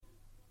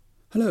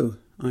Hello,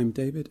 I'm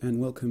David and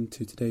welcome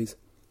to today's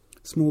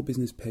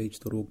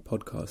smallbusinesspage.org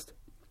podcast.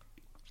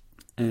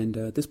 And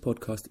this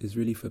podcast is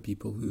really for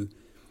people who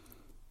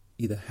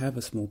either have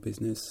a small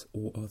business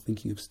or are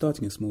thinking of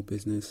starting a small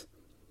business,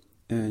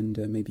 and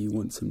maybe you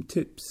want some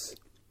tips,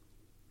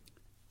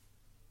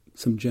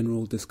 some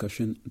general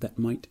discussion that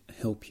might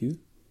help you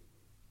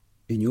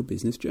in your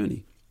business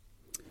journey.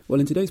 Well,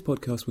 in today's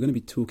podcast, we're going to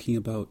be talking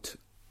about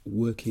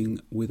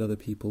working with other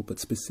people, but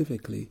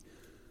specifically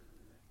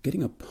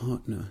getting a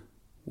partner.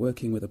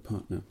 Working with a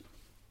partner.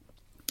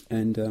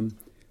 And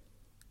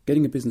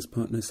getting a business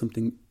partner is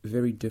something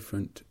very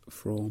different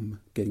from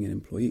getting an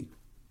employee.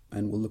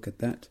 And we'll look at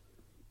that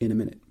in a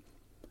minute.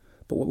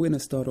 But what we're going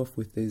to start off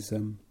with is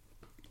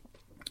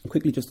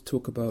quickly just to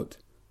talk about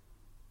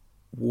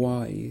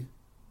why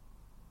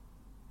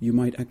you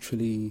might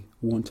actually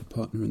want a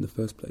partner in the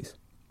first place.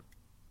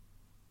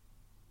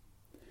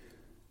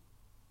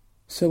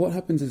 So what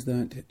happens is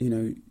that,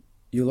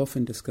 you'll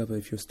often discover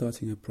if you're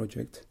starting a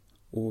project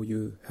or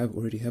you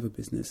already have a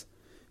business,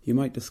 you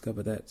might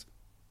discover that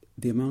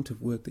the amount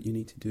of work that you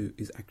need to do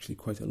is actually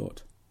quite a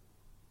lot.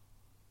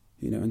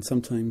 And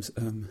sometimes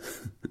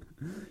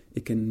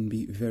it can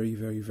be very,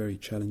 very, very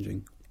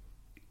challenging.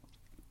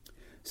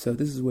 So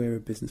this is where a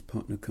business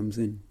partner comes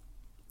in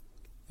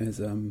as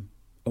a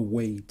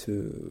way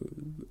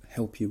to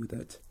help you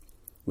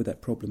with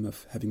that problem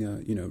of having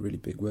a really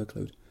big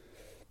workload.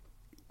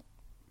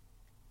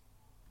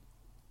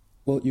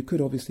 Well, you could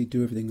obviously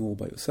do everything all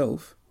by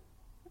yourself.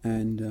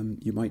 And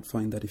you might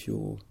find that if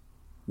you're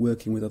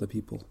working with other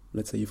people,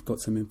 let's say you've got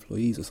some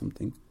employees or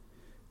something,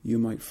 you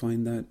might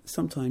find that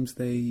sometimes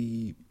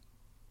they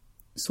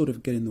sort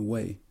of get in the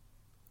way,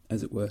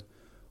 as it were,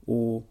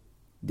 or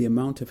the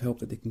amount of help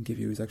that they can give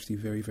you is actually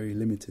very, very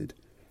limited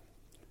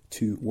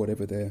to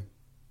whatever their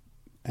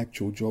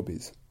actual job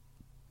is.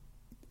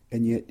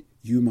 And yet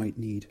you might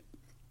need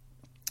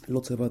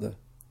lots of other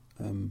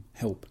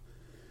help.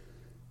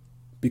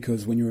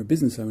 Because when you're a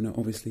business owner,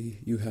 obviously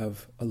you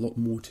have a lot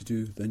more to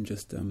do than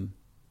just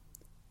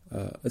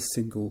a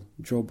single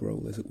job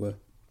role, as it were.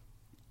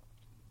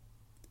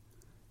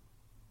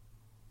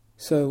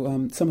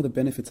 So some of the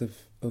benefits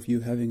of you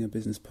having a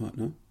business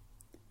partner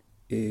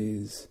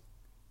is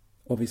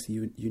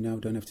obviously you now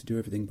don't have to do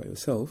everything by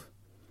yourself.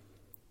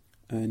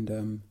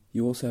 And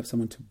you also have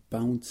someone to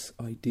bounce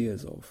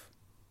ideas off.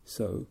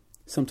 So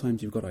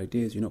sometimes you've got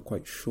ideas, you're not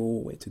quite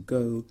sure where to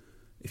go.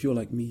 If you're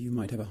like me, you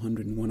might have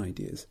 101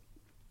 ideas.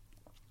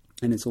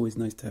 And it's always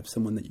nice to have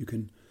someone that you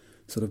can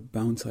sort of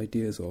bounce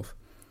ideas off.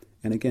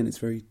 And again, it's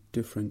very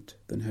different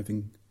than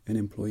having an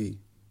employee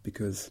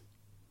because,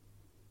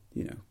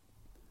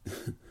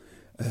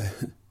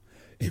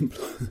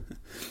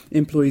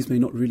 employees may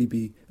not really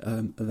be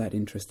that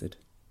interested.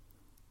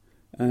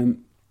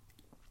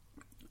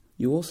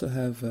 You also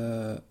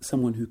have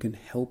someone who can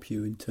help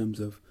you in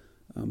terms of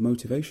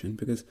motivation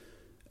because,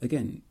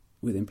 again,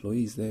 with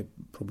employees, they're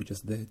probably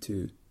just there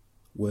to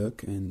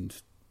work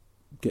and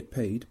get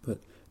paid,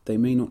 but they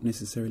may not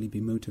necessarily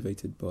be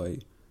motivated by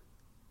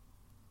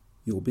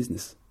your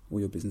business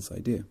or your business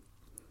idea.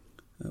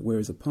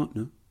 Whereas a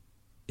partner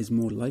is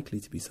more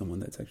likely to be someone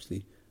that's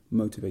actually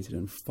motivated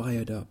and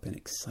fired up and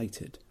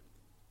excited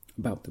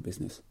about the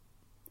business.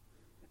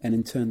 And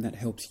in turn, that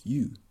helps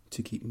you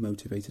to keep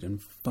motivated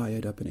and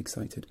fired up and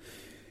excited,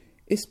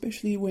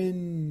 especially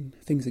when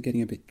things are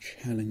getting a bit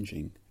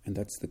challenging. And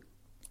that's the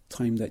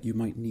time that you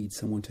might need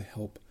someone to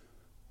help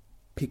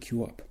pick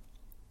you up.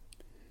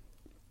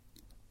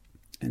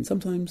 And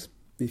sometimes,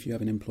 if you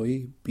have an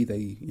employee, be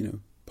they,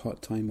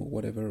 part-time or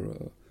whatever,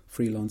 or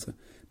freelancer,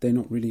 they're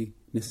not really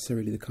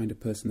necessarily the kind of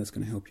person that's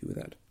going to help you with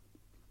that.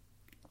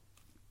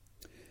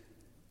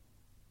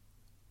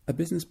 A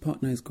business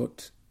partner has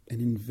got an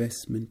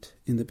investment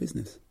in the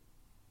business.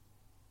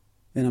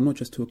 And I'm not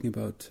just talking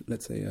about,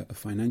 let's say, a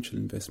financial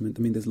investment.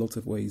 I mean, there's lots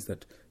of ways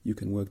that you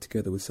can work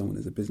together with someone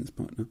as a business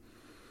partner.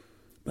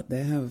 But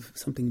they have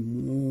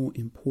something more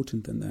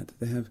important than that.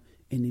 They have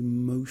an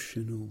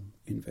emotional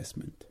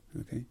investment,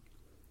 okay?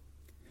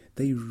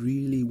 They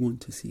really want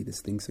to see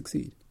this thing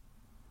succeed.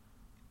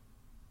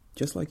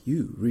 Just like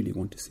you really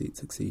want to see it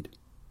succeed.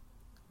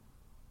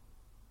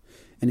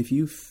 And if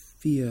you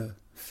fear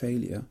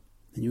failure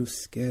and you're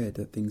scared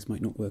that things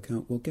might not work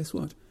out, well, guess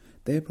what?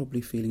 They're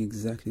probably feeling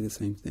exactly the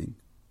same thing.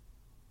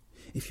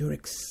 If you're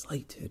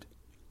excited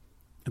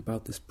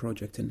about this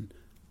project and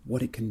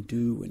what it can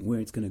do and where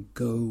it's going to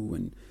go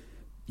and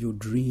your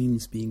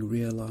dreams being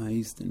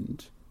realized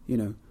and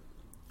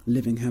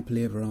living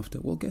happily ever after.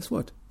 Well, guess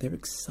what? They're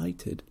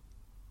excited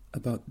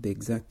about the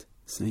exact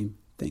same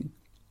thing.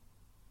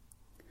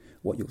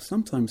 What you'll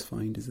sometimes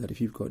find is that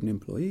if you've got an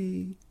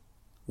employee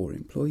or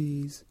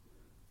employees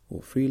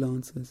or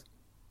freelancers,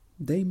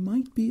 they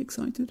might be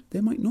excited, they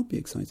might not be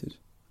excited.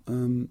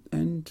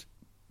 And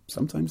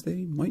sometimes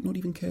they might not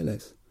even care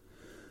less.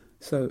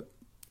 So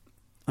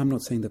I'm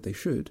not saying that they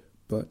should,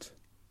 but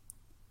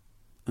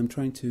I'm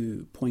trying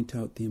to point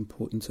out the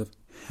importance of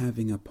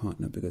having a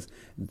partner, because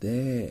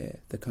they're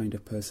the kind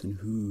of person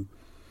who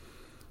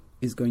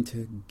is going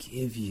to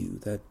give you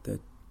that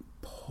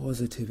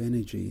positive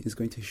energy is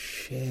going to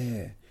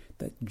share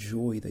that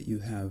joy that you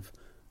have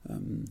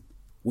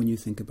when you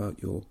think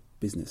about your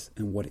business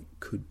and what it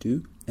could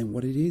do and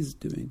what it is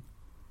doing.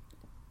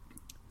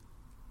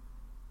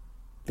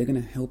 They're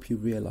going to help you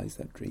realize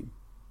that dream.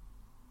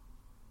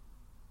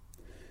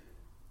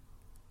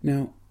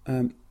 Now,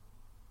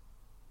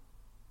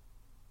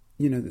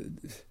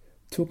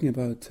 talking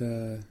about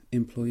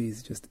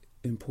employees, just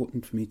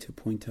important for me to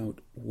point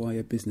out why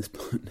a business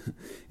partner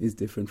is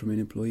different from an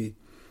employee.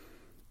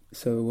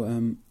 So,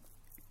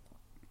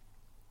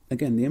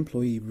 again, the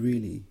employee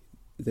really,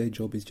 their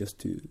job is just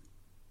to,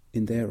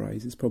 in their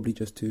eyes, is probably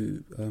just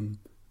to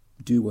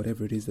do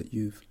whatever it is that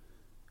you've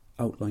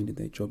outlined in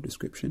their job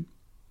description,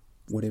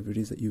 whatever it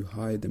is that you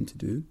hired them to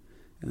do,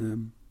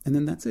 and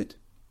then that's it.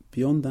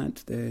 Beyond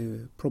that,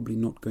 they're probably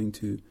not going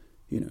to,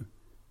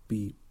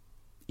 be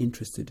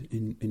interested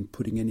in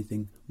putting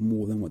anything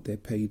more than what they're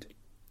paid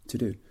to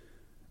do.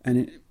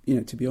 And,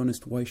 to be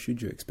honest, why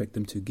should you expect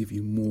them to give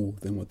you more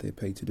than what they're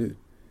paid to do?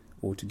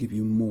 Or to give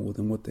you more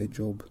than what their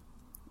job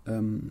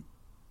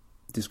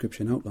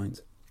description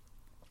outlines?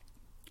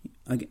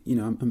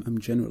 I'm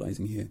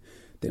generalizing here.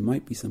 There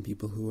might be some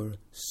people who are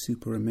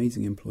super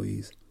amazing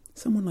employees.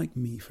 Someone like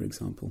me, for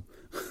example.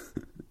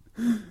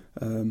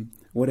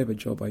 Whatever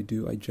job I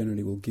do, I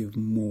generally will give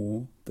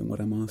more than what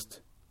I'm asked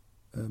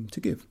to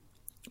give.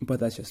 But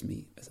that's just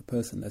me as a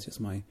person. That's just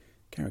my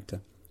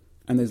character.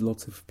 And there's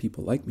lots of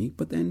people like me.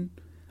 But then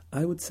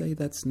I would say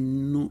that's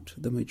not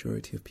the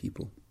majority of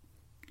people.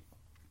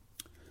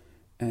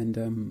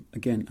 And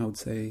again, I would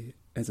say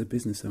as a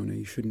business owner,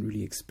 you shouldn't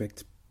really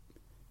expect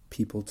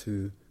people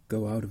to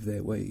go out of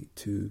their way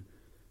to,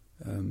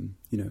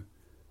 to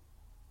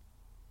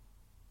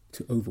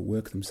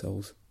overwork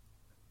themselves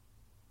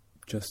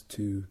just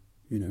to,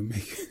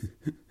 make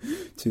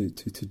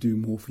to do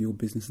more for your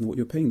business than what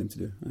you're paying them to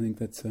do. I think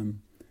that's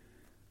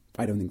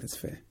I don't think that's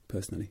fair,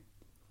 personally.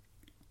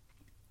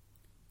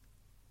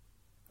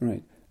 All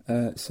right.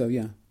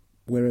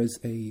 Whereas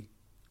a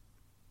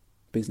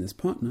business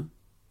partner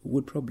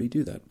would probably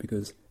do that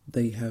because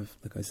they have,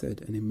 like I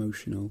said, an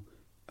emotional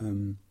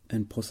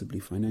and possibly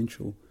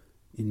financial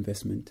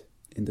investment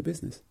in the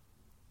business.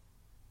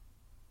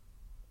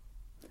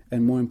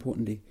 And more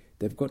importantly,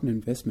 they've got an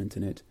investment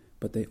in it,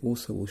 but they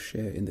also will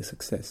share in the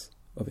success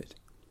of it.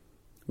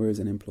 Whereas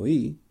an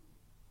employee,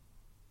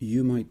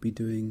 you might be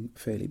doing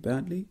fairly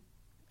badly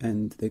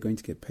and they're going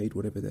to get paid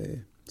whatever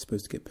they're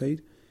supposed to get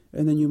paid.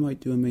 And then you might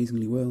do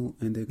amazingly well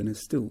and they're going to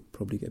still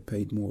probably get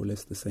paid more or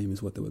less the same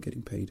as what they were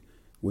getting paid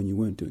when you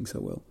weren't doing so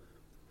well.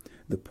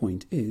 The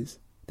point is,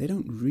 they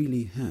don't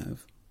really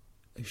have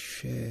a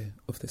share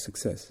of the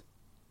success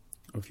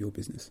of your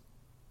business.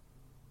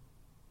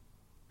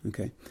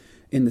 Okay?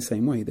 In the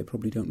same way, they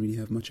probably don't really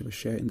have much of a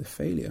share in the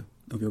failure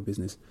of your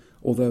business.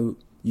 Although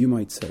you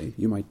might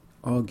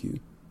argue,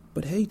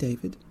 but hey,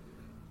 David,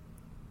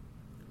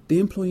 the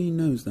employee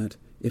knows that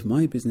if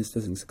my business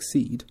doesn't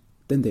succeed,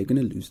 then they're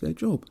going to lose their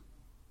job.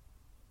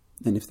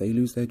 And if they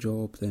lose their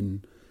job,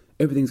 then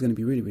everything's going to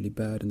be really, really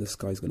bad and the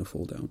sky's going to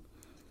fall down.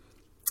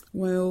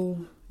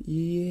 Well,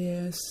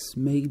 yes,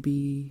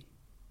 maybe.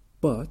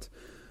 But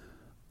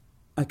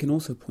I can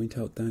also point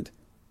out that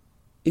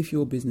if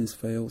your business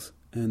fails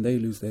and they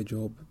lose their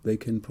job, they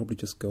can probably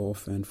just go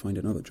off and find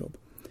another job.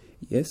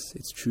 Yes,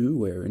 it's true,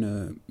 we're in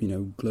a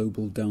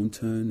global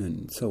downturn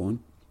and so on,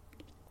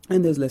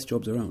 and there's less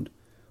jobs around.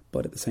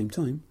 But at the same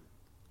time,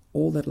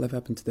 all that'll have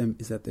happened to them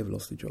is that they've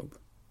lost a job.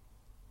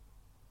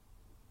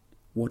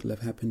 What will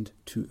have happened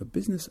to a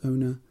business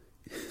owner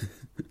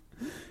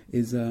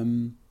is,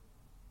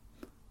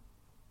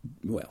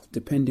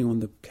 depending on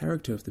the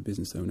character of the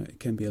business owner, it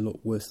can be a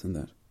lot worse than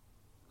that.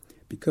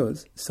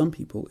 Because some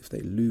people, if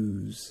they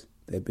lose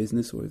their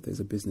business or if there's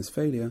a business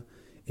failure,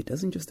 it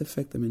doesn't just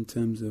affect them in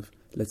terms of,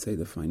 let's say,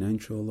 the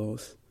financial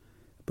loss,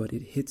 but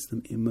it hits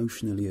them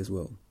emotionally as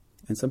well.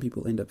 And some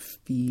people end up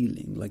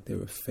feeling like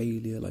they're a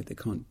failure, like they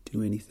can't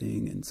do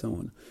anything, and so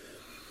on.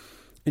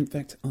 In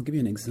fact, I'll give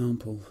you an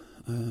example.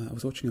 I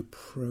was watching a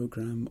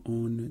program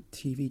on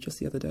TV just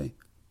the other day,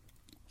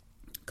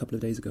 a couple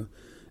of days ago,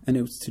 and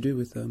it was to do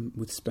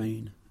with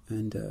Spain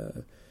and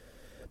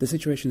the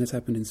situation that's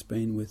happened in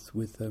Spain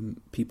with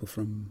people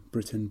from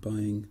Britain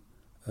buying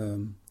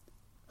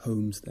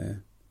homes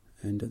there.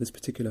 And this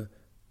particular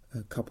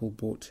couple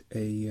bought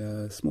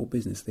a small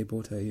business. They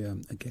bought a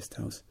guest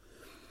house.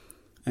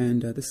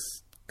 And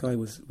this guy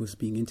was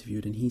being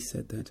interviewed, and he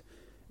said that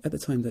at the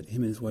time that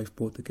him and his wife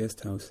bought the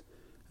guest house,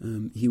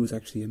 he was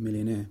actually a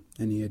millionaire,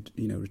 and he had,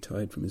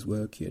 retired from his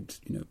work. He had,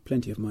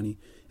 plenty of money.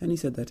 And he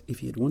said that if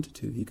he had wanted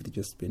to, he could have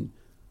just been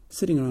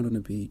sitting around on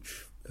a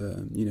beach,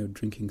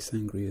 drinking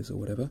sangrias or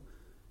whatever,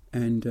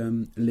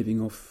 and living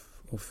off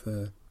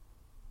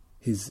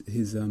his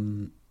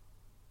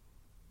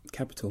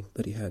capital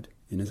that he had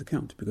in his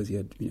account, because he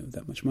had,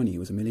 that much money. He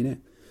was a millionaire.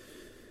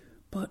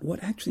 But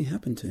what actually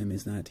happened to him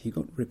is that he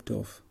got ripped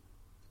off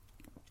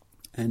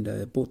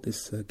and bought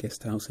this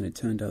guest house, and it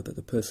turned out that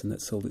the person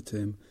that sold it to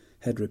him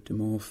had ripped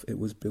him off. It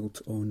was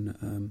built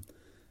on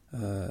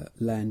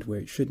land where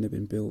it shouldn't have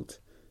been built.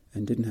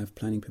 and didn't have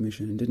planning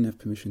permission and didn't have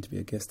permission to be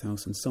a guest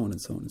house and so on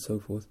and so on and so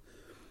forth.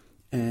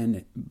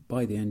 And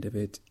by the end of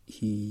it,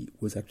 he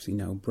was actually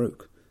now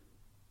broke.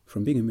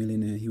 From being a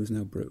millionaire, he was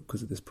now broke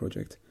because of this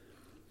project.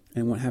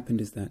 And what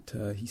happened is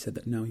that he said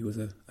that now he was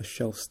a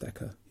shelf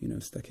stacker,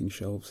 stacking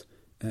shelves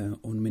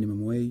on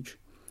minimum wage.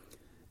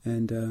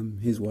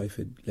 And his wife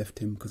had left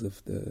him because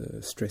of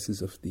the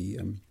stresses of the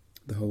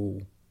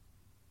whole,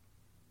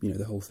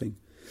 the whole thing.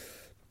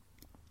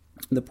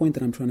 The point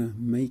that I'm trying to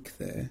make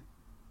there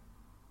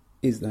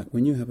is that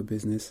when you have a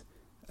business,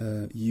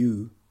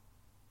 you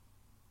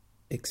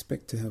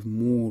expect to have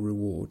more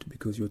reward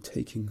because you're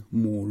taking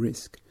more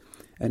risk.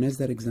 And as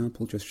that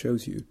example just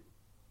shows you,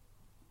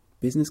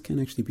 business can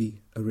actually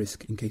be a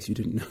risk, in case you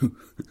didn't know.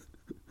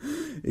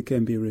 It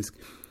can be a risk.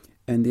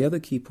 And the other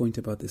key point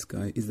about this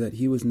guy is that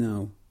he was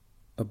now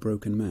a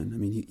broken man. I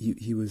mean,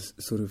 he was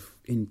sort of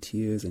in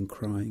tears and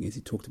crying as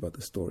he talked about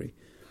the story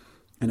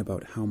and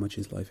about how much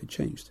his life had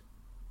changed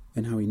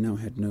and how he now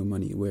had no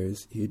money,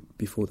 whereas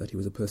before that he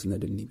was a person that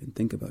didn't even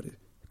think about it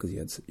because he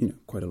had,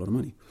 quite a lot of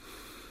money.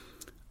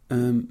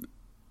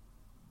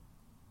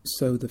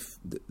 So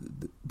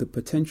the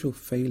potential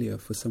failure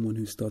for someone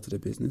who started a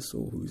business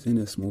or who's in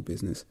a small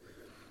business,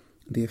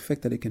 the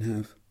effect that it can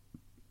have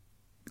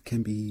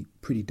can be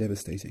pretty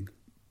devastating.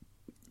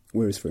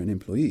 Whereas for an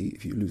employee,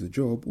 if you lose a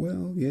job,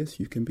 well, yes,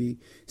 you can be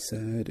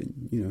sad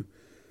and,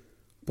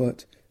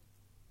 but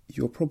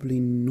you're probably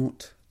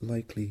not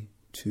likely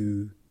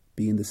to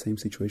be in the same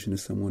situation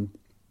as someone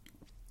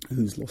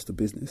who's lost a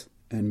business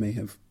and may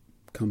have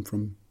come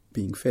from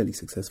being fairly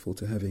successful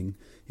to having,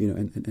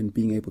 and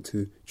being able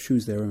to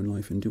choose their own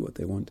life and do what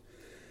they want.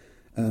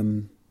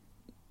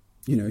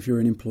 If you're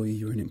an employee,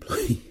 you're an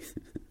employee.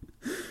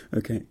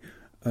 Okay.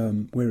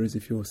 Whereas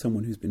if you're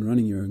someone who's been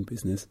running your own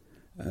business,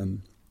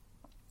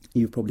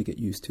 you probably get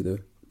used to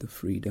the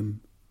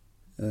freedom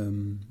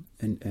and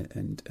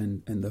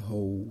the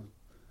whole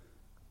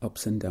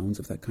ups and downs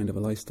of that kind of a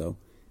lifestyle.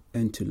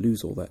 And to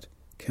lose all that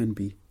can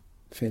be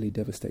fairly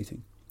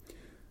devastating.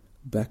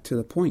 Back to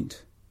the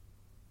point,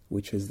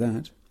 which is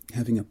that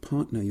having a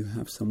partner, you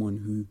have someone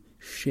who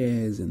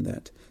shares in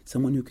that,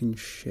 someone who can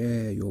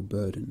share your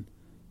burden.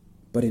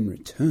 But in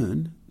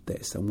return,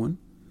 there's someone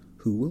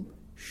who will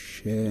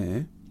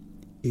share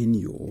in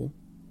your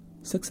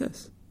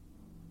success.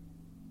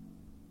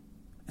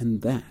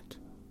 And that,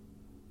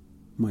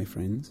 my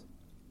friends,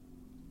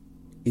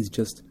 is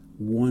just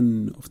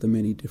one of the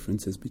many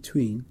differences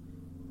between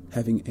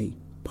having a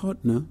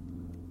partner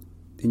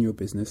in your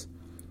business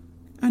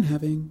and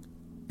having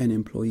an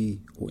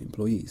employee or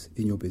employees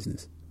in your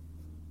business.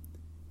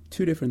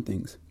 Two different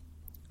things.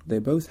 They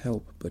both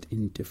help, but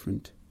in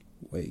different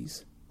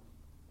ways.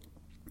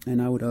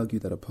 And I would argue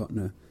that a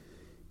partner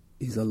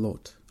is a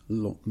lot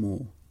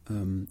more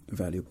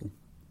valuable.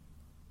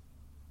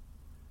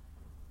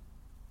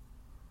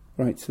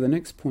 Right, so the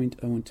next point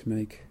I want to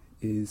make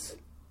is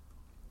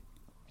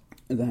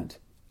that,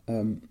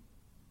 so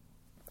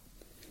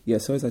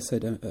as I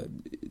said, a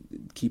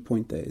key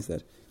point there is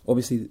that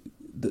obviously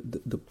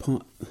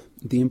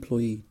the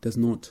employee does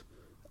not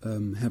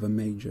have a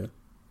major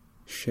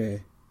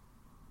share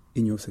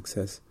in your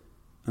success,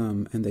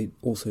 and they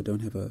also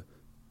don't have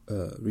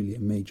really a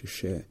major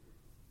share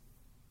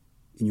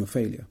in your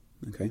failure,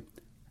 okay?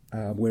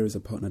 Whereas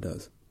a partner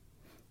does.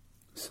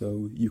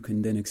 So you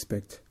can then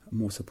expect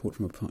more support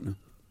from a partner.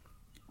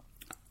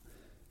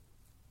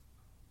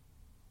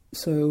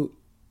 So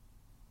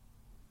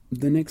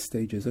the next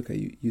stage is,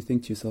 okay, you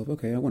think to yourself,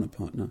 okay, I want a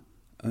partner.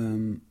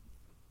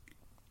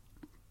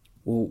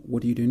 Well,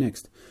 what do you do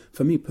next?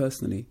 For me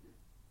personally,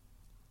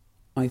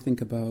 I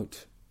think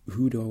about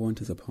who do I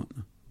want as a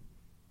partner?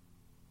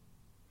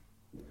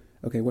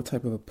 Okay, what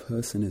type of a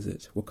person is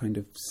it? What kind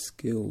of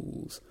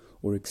skills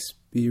or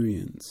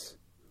experience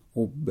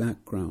or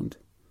background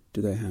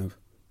do they have?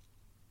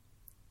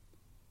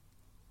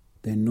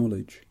 Their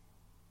knowledge.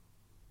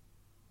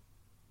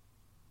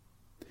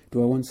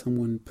 Do I want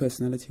someone,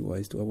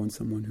 personality-wise, do I want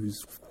someone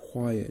who's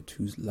quiet,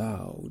 who's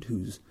loud,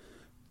 who's,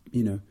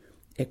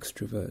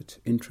 extrovert,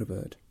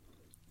 introvert,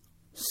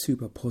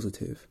 super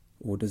positive,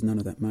 or does none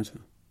of that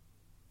matter?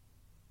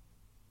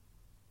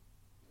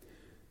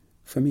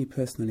 For me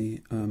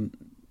personally,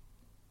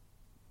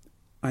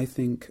 I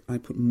think I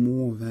put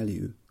more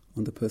value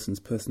on the person's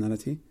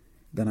personality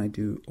than I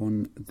do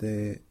on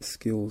their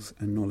skills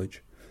and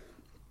knowledge.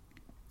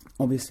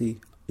 Obviously,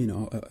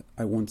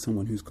 I want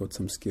someone who's got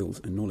some skills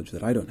and knowledge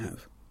that I don't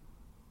have.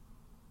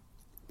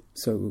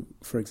 So,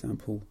 for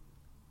example,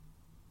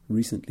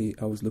 recently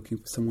I was looking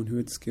for someone who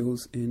had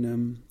skills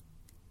in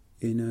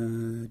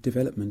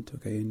development,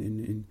 okay,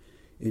 in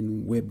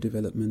web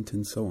development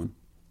and so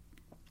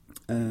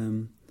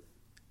on.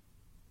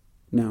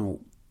 Now,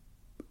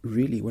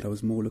 really what I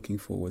was more looking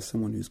for was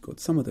someone who's got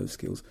some of those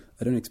skills.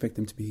 I don't expect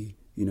them to be,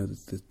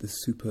 the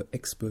super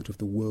expert of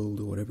the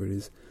world or whatever it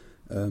is,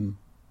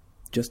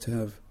 just to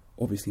have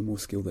obviously more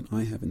skill than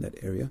I have in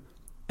that area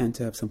and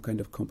to have some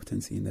kind of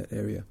competency in that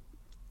area.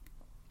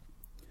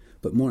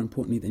 But more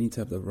importantly, they need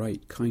to have the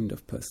right kind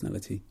of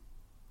personality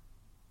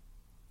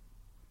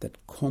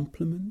that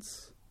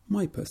complements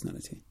my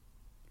personality.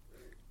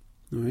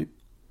 All right.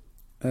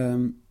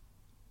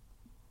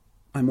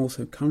 I'm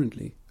also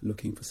currently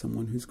looking for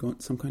someone who's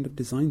got some kind of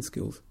design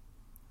skills,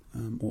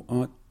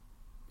 or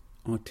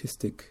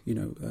artistic,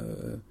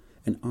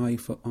 an eye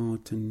for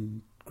art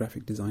and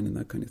graphic design and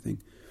that kind of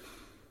thing.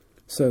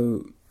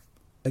 So,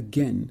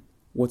 again,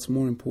 what's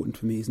more important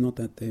for me is not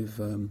that they've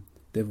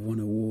won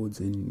awards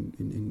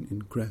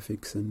in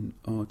graphics and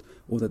art,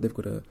 or that they've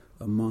got a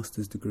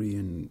master's degree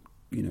in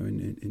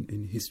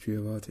history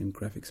of art and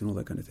graphics and all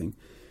that kind of thing.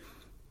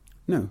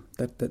 No,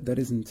 that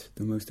isn't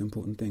the most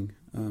important thing.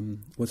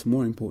 What's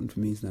more important for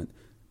me is that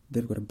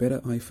they've got a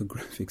better eye for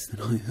graphics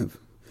than I have,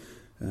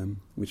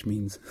 which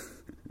means,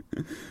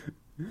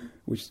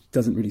 which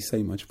doesn't really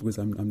say much because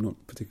I'm not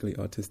particularly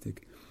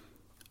artistic.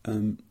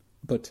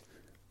 But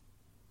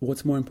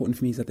what's more important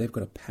for me is that they've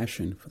got a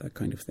passion for that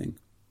kind of thing.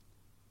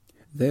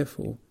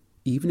 Therefore,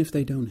 even if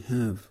they don't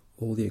have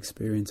all the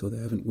experience, or they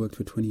haven't worked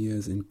for 20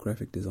 years in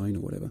graphic design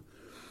or whatever,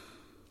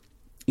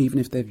 even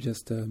if they've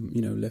just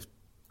left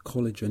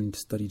college and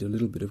studied a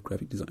little bit of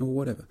graphic design or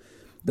whatever,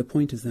 the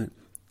point is that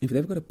if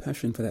they've got a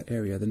passion for that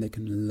area, then they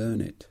can learn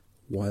it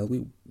while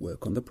we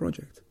work on the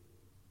project.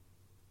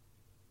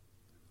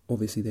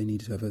 Obviously, they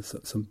need to have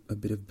a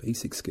bit of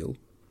basic skill,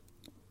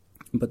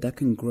 but that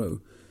can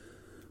grow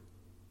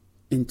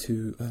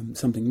into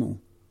something more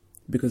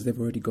because they've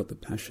already got the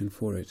passion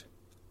for it.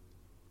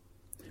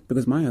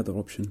 Because my other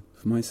option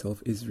for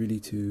myself is really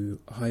to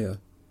hire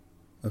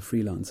a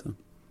freelancer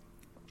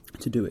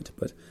to do it,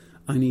 but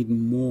I need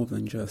more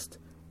than just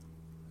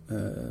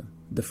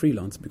the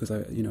freelance, because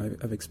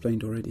I've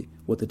explained already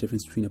what the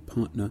difference between a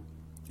partner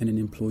and an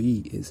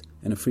employee is,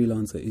 and a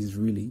freelancer is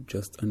really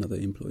just another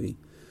employee.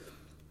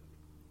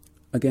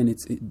 Again,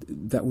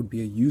 that would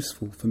be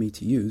useful for me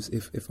to use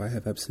if I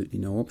have absolutely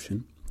no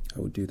option. I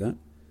would do that,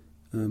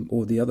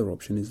 or the other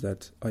option is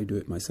that I do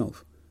it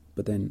myself.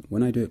 But then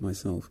when I do it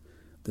myself,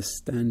 the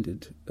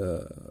standard,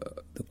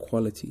 the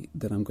quality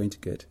that I'm going to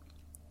get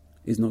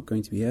is not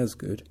going to be as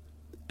good.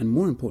 And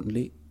more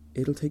importantly,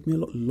 it'll take me a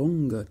lot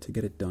longer to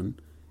get it done,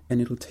 and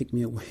it'll take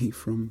me away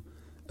from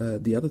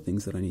the other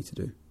things that I need to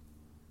do.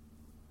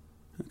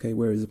 Okay,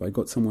 whereas if I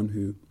got someone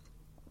who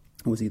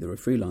was either a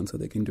freelancer,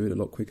 they can do it a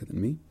lot quicker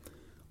than me,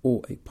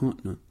 or a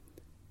partner,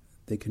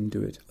 they can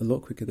do it a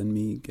lot quicker than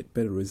me, get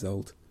better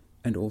result,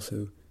 and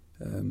also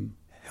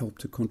help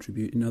to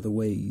contribute in other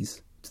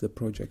ways to the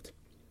project.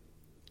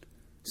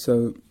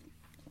 So,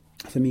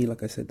 for me,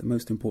 like I said, the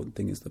most important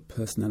thing is the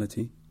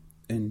personality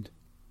and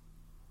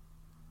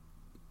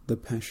the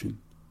passion.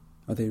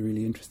 Are they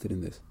really interested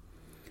in this?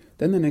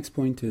 Then the next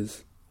point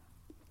is,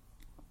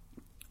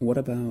 what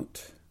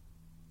about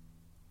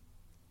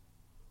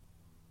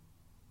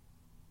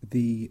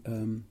the...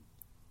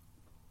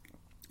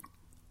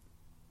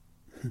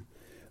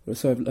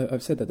 So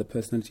I've said that the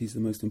personality is the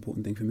most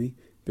important thing for me,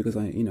 because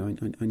I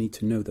need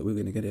to know that we're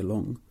going to get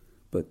along.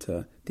 But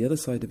the other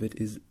side of it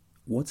is,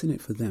 what's in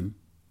it for them?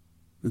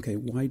 Okay,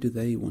 why do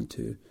they want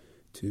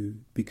to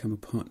become a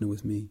partner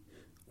with me?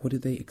 What do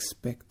they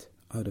expect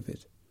out of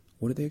it?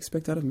 What do they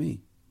expect out of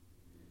me?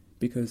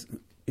 Because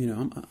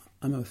I'm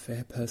a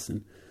fair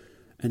person,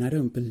 and I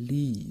don't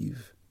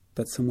believe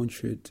that someone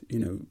should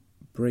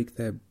break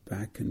their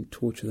back and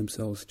torture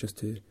themselves just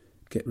to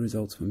get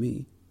results for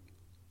me,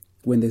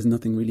 when there's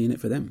nothing really in it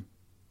for them.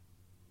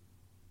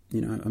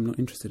 I'm not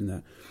interested in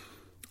that.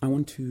 I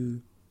want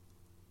to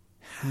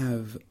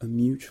have a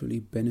mutually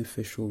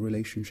beneficial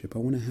relationship. I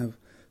want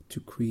to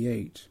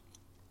create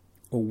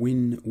a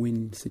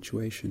win-win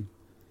situation.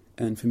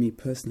 And for me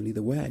personally,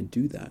 the way I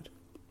do that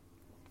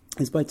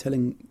is by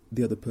telling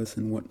the other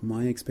person what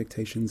my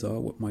expectations are,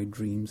 what my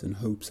dreams and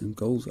hopes and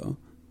goals are.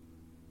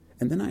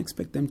 And then I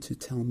expect them to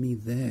tell me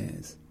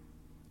theirs.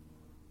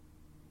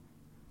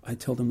 I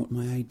tell them what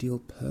my ideal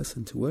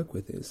person to work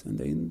with is, and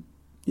they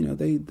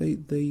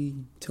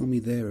tell me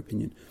their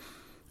opinion,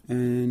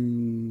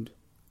 and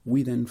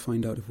we then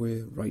find out if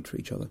we're right for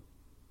each other.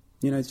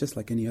 It's just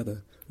like any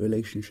other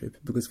relationship.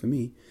 Because for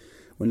me,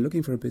 when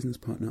looking for a business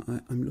partner,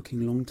 I'm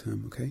looking long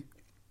term. Okay,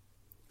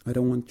 I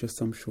don't want just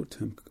some short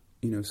term,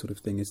 sort of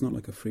thing. It's not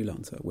like a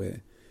freelancer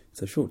where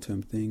it's a short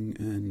term thing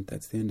and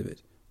that's the end of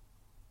it.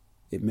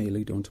 It may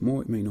lead on to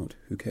more, it may not.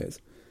 Who cares?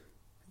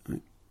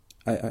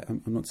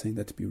 I'm not saying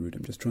that to be rude.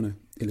 I'm just trying to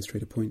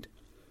illustrate a point.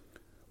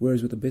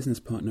 Whereas with a business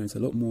partner, it's a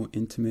lot more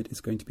intimate.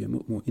 It's going to be a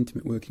lot more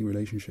intimate working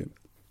relationship.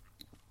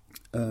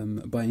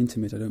 By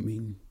intimate, I don't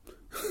mean...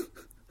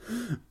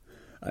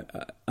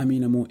 I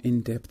mean a more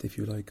in-depth, if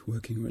you like,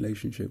 working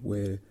relationship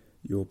where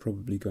you're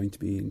probably going to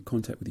be in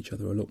contact with each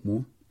other a lot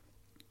more.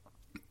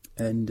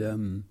 And,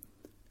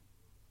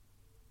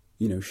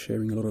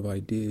 sharing a lot of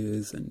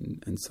ideas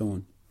and so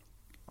on.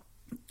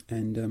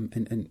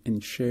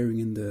 And sharing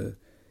in the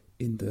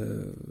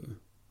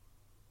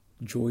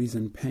joys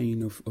and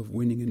pain of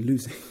winning and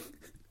losing.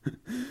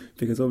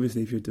 Because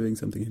obviously if you're doing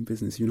something in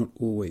business, you're not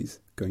always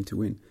going to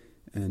win.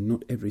 And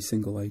not every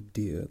single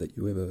idea that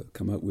you ever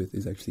come up with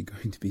is actually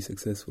going to be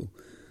successful.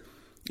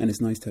 And it's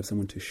nice to have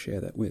someone to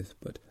share that with.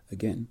 But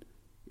again,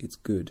 it's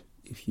good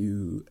if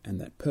you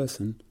and that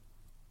person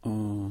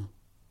are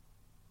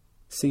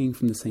singing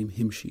from the same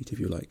hymn sheet, if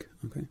you like,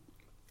 okay?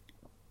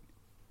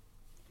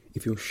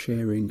 If you're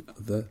sharing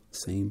the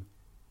same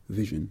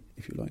vision,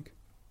 if you like.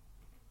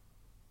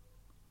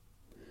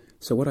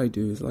 So what I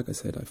do is, like I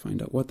said, I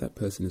find out what that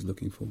person is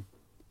looking for.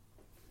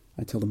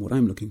 I tell them what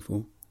I'm looking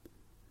for.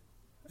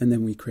 And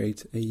then we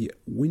create a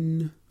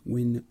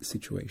win-win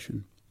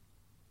situation.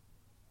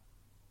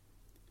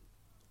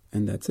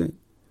 And that's it.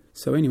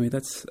 So anyway,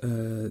 that's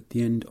the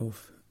end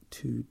of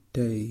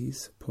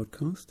today's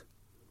podcast.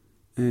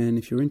 And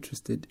if you're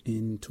interested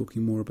in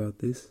talking more about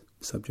this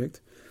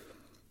subject,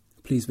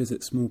 please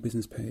visit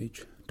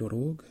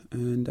smallbusinesspage.org.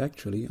 And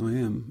actually, I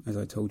am, as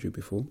I told you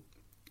before,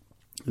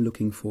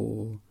 looking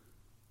for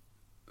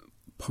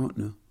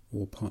partner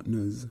or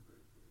partners,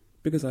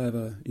 because I have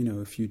a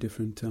few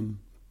different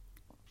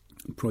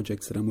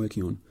projects that I'm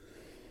working on,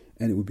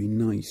 and it would be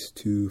nice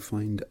to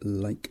find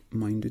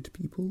like-minded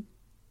people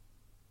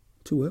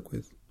to work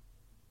with.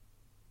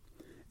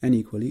 And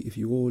equally, if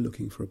you're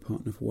looking for a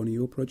partner for one of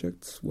your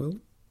projects, well,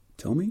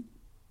 tell me,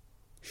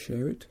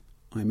 share it.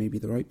 I may be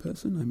the right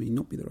person, I may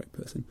not be the right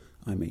person,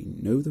 I may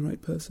know the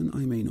right person,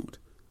 I may not.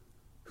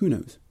 Who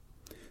knows?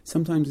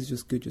 Sometimes it's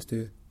just good just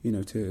to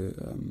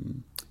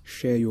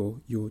share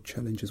your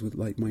challenges with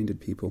like-minded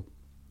people,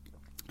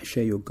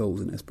 share your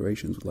goals and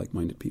aspirations with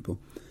like-minded people,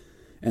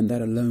 and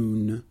that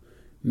alone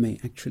may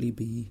actually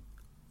be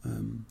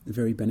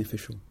very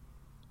beneficial.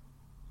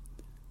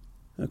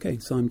 Okay,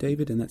 so I'm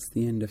David, and that's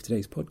the end of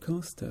today's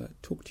podcast.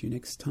 Talk to you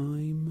next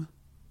time.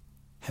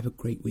 Have a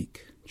great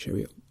week.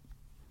 Cheerio.